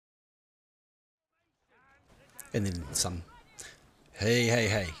And then some. Hey, hey,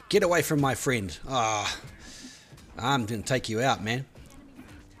 hey. Get away from my friend. Ah, I'm going to take you out, man.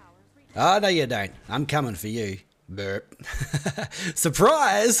 Oh, no you don't. I'm coming for you. Burp.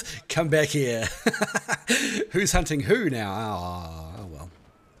 Surprise! Come back here. Who's hunting who now? Oh, well.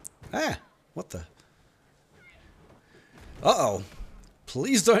 Ah, what the? Uh-oh.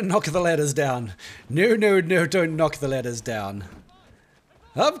 Please don't knock the ladders down. No, no, no, don't knock the ladders down.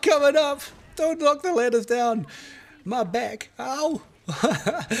 I'm coming up. Don't knock the ladders down. My back. Ow.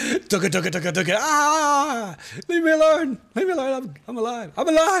 Tugga, tugga, tugga, tugga. Ah! Leave me alone. Leave me alone. I'm alive. I'm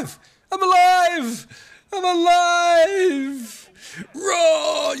alive. I'm alive. I'm alive.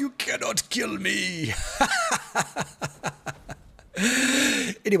 Roar! You cannot kill me.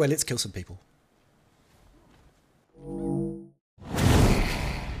 Anyway, let's kill some people.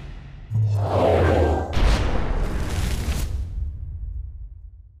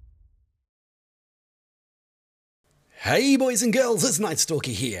 Hey boys and girls, it's KnightStalker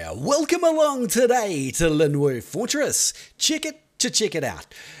here. Welcome along today to Linwo Fortress. Check it out.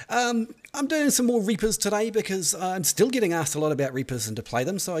 I'm doing some more Reapers today because I'm still getting asked a lot about Reapers and to play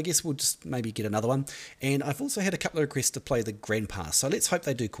them, so I guess we'll just maybe get another one. And I've also had a couple of requests to play the Grandpas, so let's hope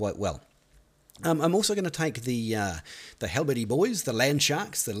they do quite well. I'm also going to take the Halberdiers boys, the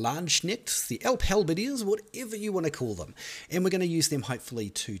Landsharks, the Landsknechts, the Halberdiers, whatever you want to call them. And we're going to use them hopefully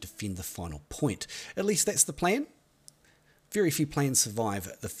to defend the final point. At least that's the plan. Very few planes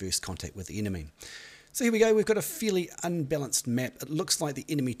survive the first contact with the enemy. So here we go, we've got a fairly unbalanced map. It looks like the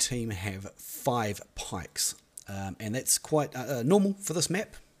enemy team have 5 pikes. And that's quite normal for this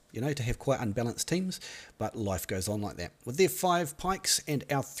map, you know, to have quite unbalanced teams. But life goes on like that. With their 5 pikes and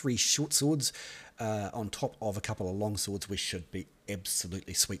our 3 short swords on top of a couple of long swords, we should be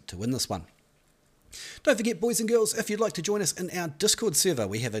absolutely sweet to win this one. Don't forget, boys and girls, if you'd like to join us in our Discord server,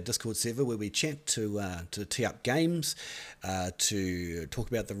 we have a Discord server where we chat to tee up games, to talk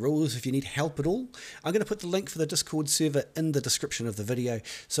about the rules if you need help at all. I'm going to put the link for the Discord server in the description of the video,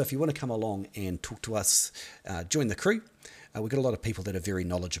 so if you want to come along and talk to us, join the crew. We've got a lot of people that are very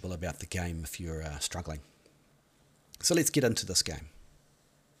knowledgeable about the game if you're struggling. So let's get into this game.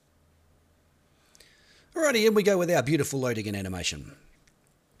 Alrighty, in we go with our beautiful loading and animation.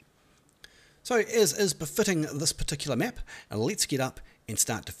 So, as is befitting this particular map, let's get up and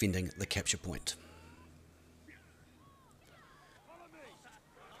start defending the capture point.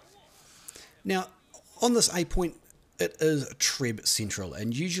 Now, on this A point, it is Treb Central,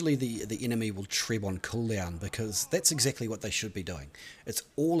 and usually the enemy will Treb on cooldown because that's exactly what they should be doing. It's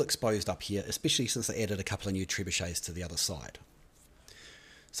all exposed up here, especially since they added a couple of new trebuchets to the other side.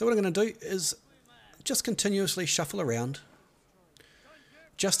 So what I'm going to do is just continuously shuffle around.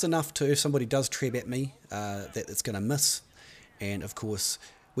 Just enough to, if somebody does treb at me, that it's going to miss. And of course,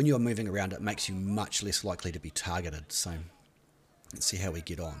 when you're moving around, it makes you much less likely to be targeted. So let's see how we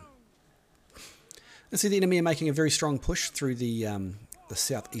get on. Let's see the enemy are making a very strong push through the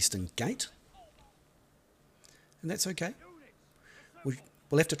southeastern gate. And that's okay.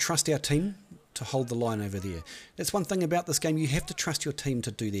 We'll have to trust our team to hold the line over there. That's one thing about this game. You have to trust your team to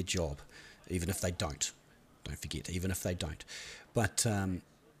do their job, even if they don't. Don't forget, even if they don't. But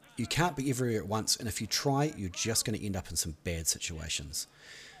you can't be everywhere at once, and if you try, you're just going to end up in some bad situations.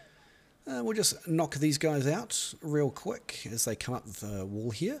 We'll just knock these guys out real quick as they come up the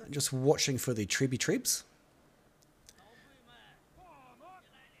wall here. Just watching for the trebs.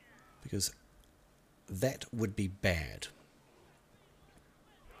 Because that would be bad.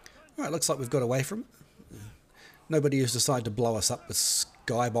 Alright, looks like we've got away from it. Nobody has decided to blow us up with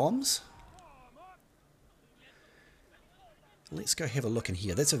sky bombs. Let's go have a look in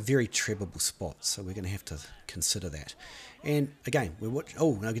here. That's a very trebable spot, so we're going to have to consider that. And again, we watch.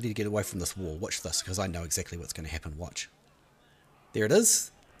 Oh, now we need to get away from this wall. Watch this, because I know exactly what's going to happen. Watch. There it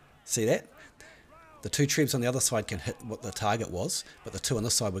is. See that? The 2 trebs on the other side can hit what the target was, but the 2 on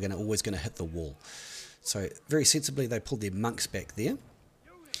this side we're always going to hit the wall. So very sensibly, they pulled their monks back there.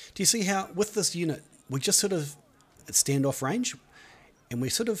 Do you see how with this unit we just sort of at standoff range, and we're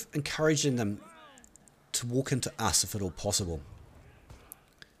sort of encouraging them to walk into us if at all possible.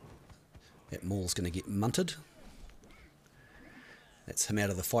 That maul's going to get munted. That's him out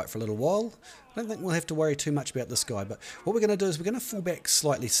of the fight for a little while. I don't think we'll have to worry too much about this guy, but what we're going to do is we're going to fall back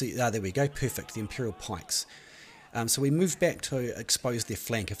slightly. See, there we go, perfect, the Imperial Pikes. So we move back to expose their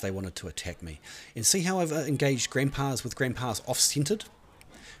flank if they wanted to attack me. And see how I've engaged Grandpas with Grandpas off-centered?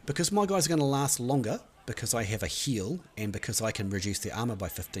 Because my guys are going to last longer, because I have a heal and because I can reduce their armor by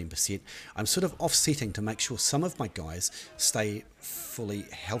 15%, I'm sort of offsetting to make sure some of my guys stay fully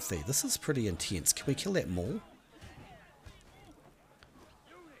healthy. This is pretty intense. Can we kill that maul?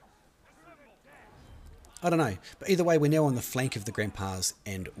 I don't know. But either way, we're now on the flank of the Grandpas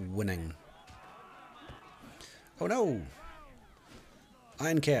and winning. Oh no!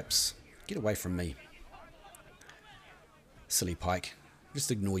 Iron Caps, get away from me. Silly Pike,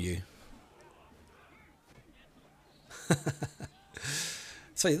 just ignore you.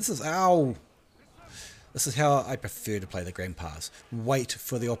 So this is, ow! This is how I prefer to play the Grandpas. Wait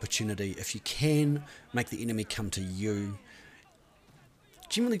for the opportunity. If you can, make the enemy come to you.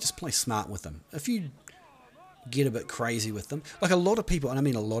 Generally just play smart with them. If you get a bit crazy with them, like a lot of people, and I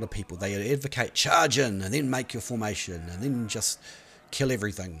mean a lot of people, they advocate charge in and then make your formation and then just kill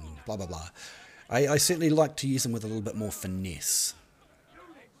everything, blah blah blah. I certainly like to use them with a little bit more finesse.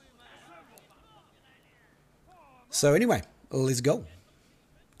 So anyway, let's go.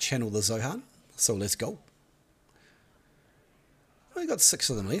 Channel the Zohan, so let's go. We've got 6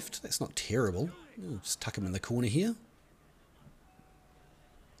 of them left, that's not terrible. We'll just tuck them in the corner here.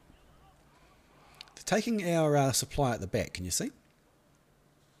 They're taking our supply at the back, can you see?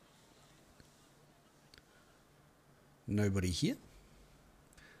 Nobody here.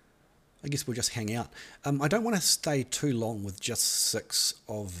 I guess we'll just hang out. I don't want to stay too long with just 6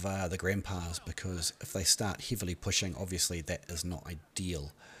 of the Grandpas, because if they start heavily pushing, obviously that is not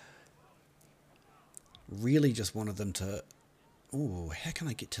ideal. Really just wanted them to... Oh, how can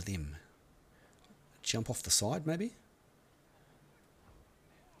I get to them? Jump off the side, maybe?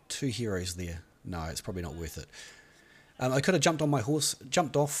 2 heroes there. No, it's probably not worth it. I could have jumped on my horse,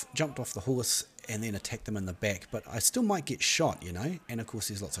 jumped off the horse, and then attacked them in the back, but I still might get shot, you know, and of course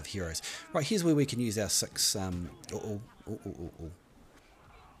there's lots of heroes. Right, here's where we can use our 6,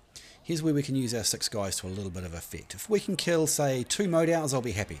 here's where we can use our 6 guys to a little bit of effect. If we can kill, say, 2 Modals, I'll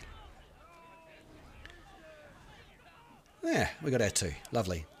be happy. Yeah, we got our 2,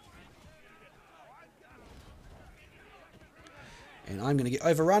 lovely. And I'm going to get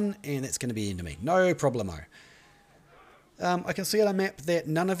overrun, and that's going to be into me, no problemo. I can see on a map that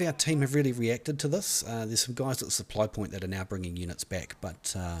none of our team have really reacted to this. There's some guys at the supply point that are now bringing units back,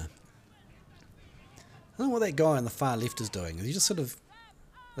 but I don't know what that guy on the far left is doing. He's just sort of,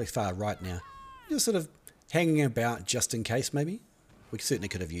 like far right now, just sort of hanging about just in case maybe. We certainly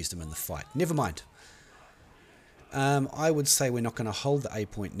could have used him in the fight. Never mind. I would say we're not going to hold the A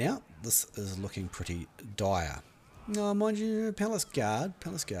point now. This is looking pretty dire. No, mind you, Palace Guard,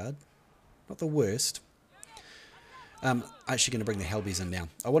 not the worst. I'm actually going to bring the Halberdiers in now.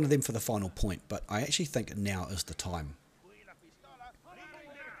 I wanted them for the final point, but I actually think now is the time.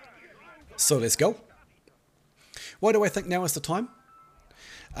 So let's go. Why do I think now is the time?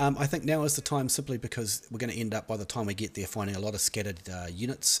 I think now is the time simply because we're going to end up, by the time we get there, finding a lot of scattered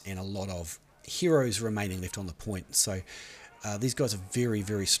units and a lot of heroes remaining left on the point. So these guys are very,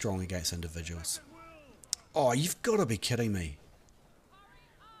 very strong against individuals. Oh, you've got to be kidding me.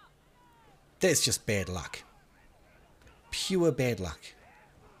 That's just bad luck. Pure bad luck.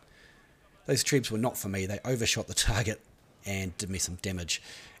 Those troops were not for me. They overshot the target and did me some damage.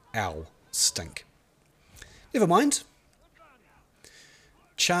 Ow, stink. Never mind.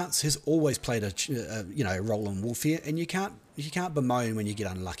 Chance has always played a role in warfare, and you can't bemoan when you get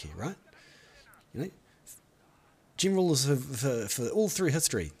unlucky, right? You know, generals have for all through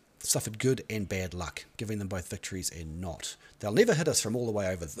history suffered good and bad luck, giving them both victories and not. They'll never hit us from all the way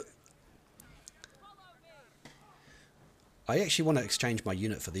over. I actually want to exchange my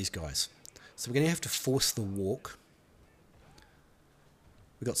unit for these guys. So we're going to have to force the walk.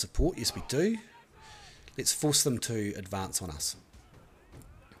 We've got support, yes we do. Let's force them to advance on us.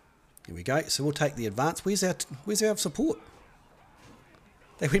 Here we go. So we'll take the advance. Where's our support?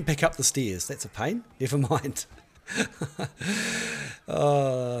 They went back up the stairs. That's a pain. Never mind.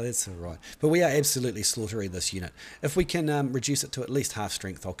 Oh, that's alright. But we are absolutely slaughtering this unit. If we can reduce it to at least half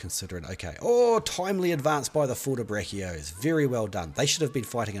strength, I'll consider it okay. Oh, timely advance by the Halberdiers. Very well done. They should have been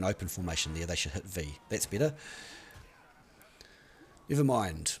fighting an open formation there. They should hit V. That's better. Never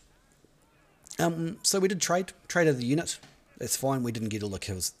mind. So we did traded the unit. That's fine. We didn't get all the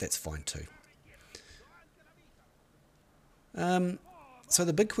kills. That's fine too. So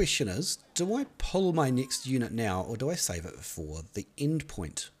the big question is, do I pull my next unit now, or do I save it for the end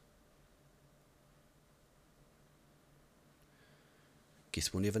point?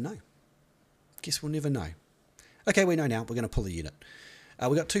 Guess we'll never know. Guess we'll never know. Okay, we know now. We're going to pull the unit.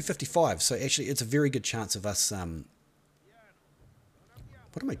 We got 255, so actually it's a very good chance of us... what am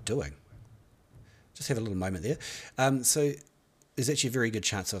I doing? Just have a little moment there. So there's actually a very good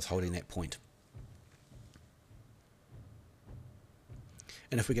chance of us holding that point.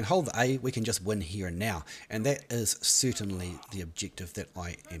 And if we can hold the A, we can just win here and now. And that is certainly the objective that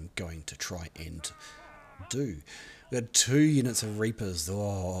I am going to try and do. We had 2 units of Reapers.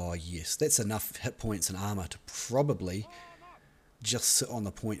 Oh, yes. That's enough hit points and armor to probably just sit on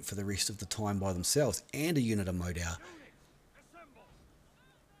the point for the rest of the time by themselves. And a unit of Modau.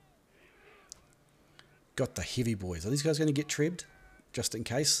 Got the heavy boys. Are these guys going to get trebbed? Just in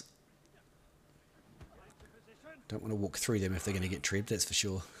case. Don't want to walk through them if they're going to get trebbed, that's for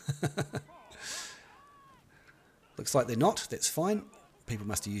sure. Looks like they're not. That's fine. People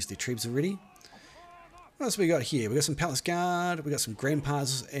must have used their trebs already. What else have we got here? We've got some Palace Guard, we've got some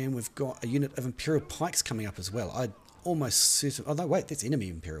Grandpas, and we've got a unit of Imperial Pikes coming up as well. I'm almost certain... Oh, no, wait, that's enemy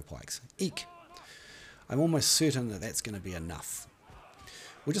Imperial Pikes. Eek. I'm almost certain that that's going to be enough.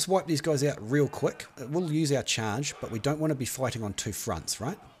 We'll just wipe these guys out real quick. We'll use our charge, but we don't want to be fighting on 2 fronts,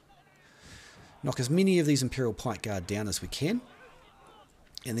 right? Knock as many of these Imperial Pike Guard down as we can,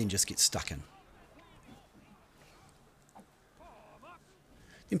 and then just get stuck in.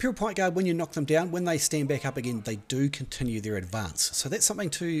 The Imperial Pike Guard, when you knock them down, when they stand back up again, they do continue their advance. So that's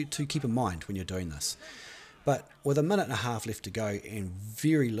something to keep in mind when you're doing this. But with a minute and a half left to go and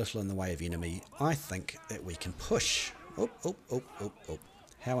very little in the way of enemy, I think that we can push. Oh, oh, oh, oh, oh.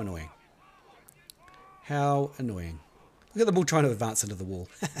 How annoying. How annoying. Look at them all trying to advance into the wall.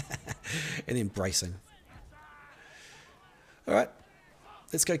 And then bracing. Alright,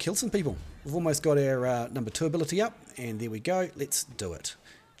 let's go kill some people. We've almost got our number 2 ability up, and there we go. Let's do it.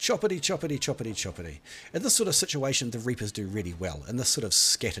 Choppity, choppity, choppity, choppity. In this sort of situation, the Reapers do really well, in this sort of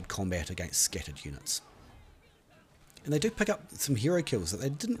scattered combat against scattered units. And they do pick up some hero kills that they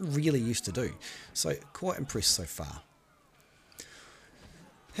didn't really used to do. So, quite impressed so far.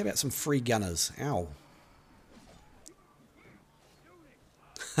 How about some free gunners? Ow.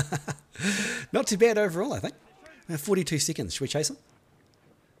 Not too bad overall, I think. 42 seconds. Should we chase them?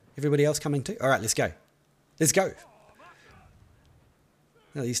 Everybody else coming too? Alright, let's go. Let's go.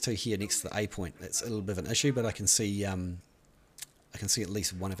 Now, these 2 here next to the A point. That's a little bit of an issue, but I can see at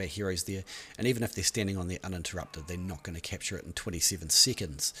least one of our heroes there. And even if they're standing on there uninterrupted, they're not going to capture it in 27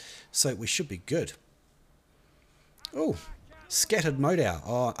 seconds. So we should be good. Oh, scattered Modau.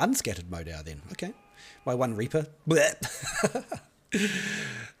 Oh, unscattered Modau then. Okay. My 1 Reaper.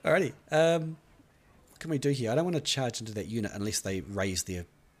 Alrighty. What can we do here? I don't want to charge into that unit unless they raise their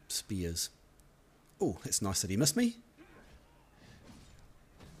spears. Oh, that's nice that he missed me.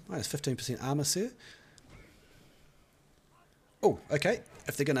 Oh, there's 15% armor, sir. Oh, okay.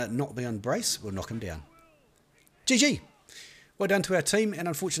 If they're going to not be on brace, we'll knock them down. GG. Well done to our team, and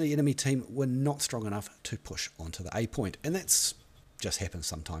unfortunately the enemy team were not strong enough to push onto the A point, and that's just happens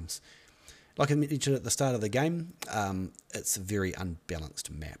sometimes. Like I mentioned at the start of the game, it's a very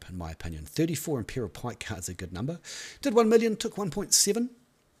unbalanced map, in my opinion. 34 Imperial Pike cards are a good number. Did 1 million, took 1.7.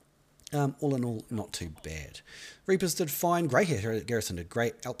 All in all, not too bad. Reapers did fine. Greyhair Garrison did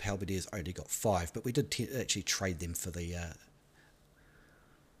great. Halberdiers only got 5, but we did actually trade them for the...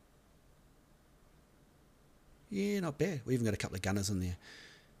 Yeah, not bad. We even got a couple of gunners in there.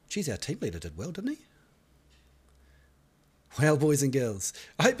 Geez, our team leader did well, didn't he? Well, boys and girls,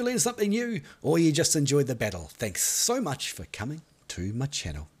 I hope you learned something new, or you just enjoyed the battle. Thanks so much for coming to my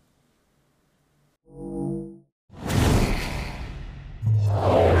channel.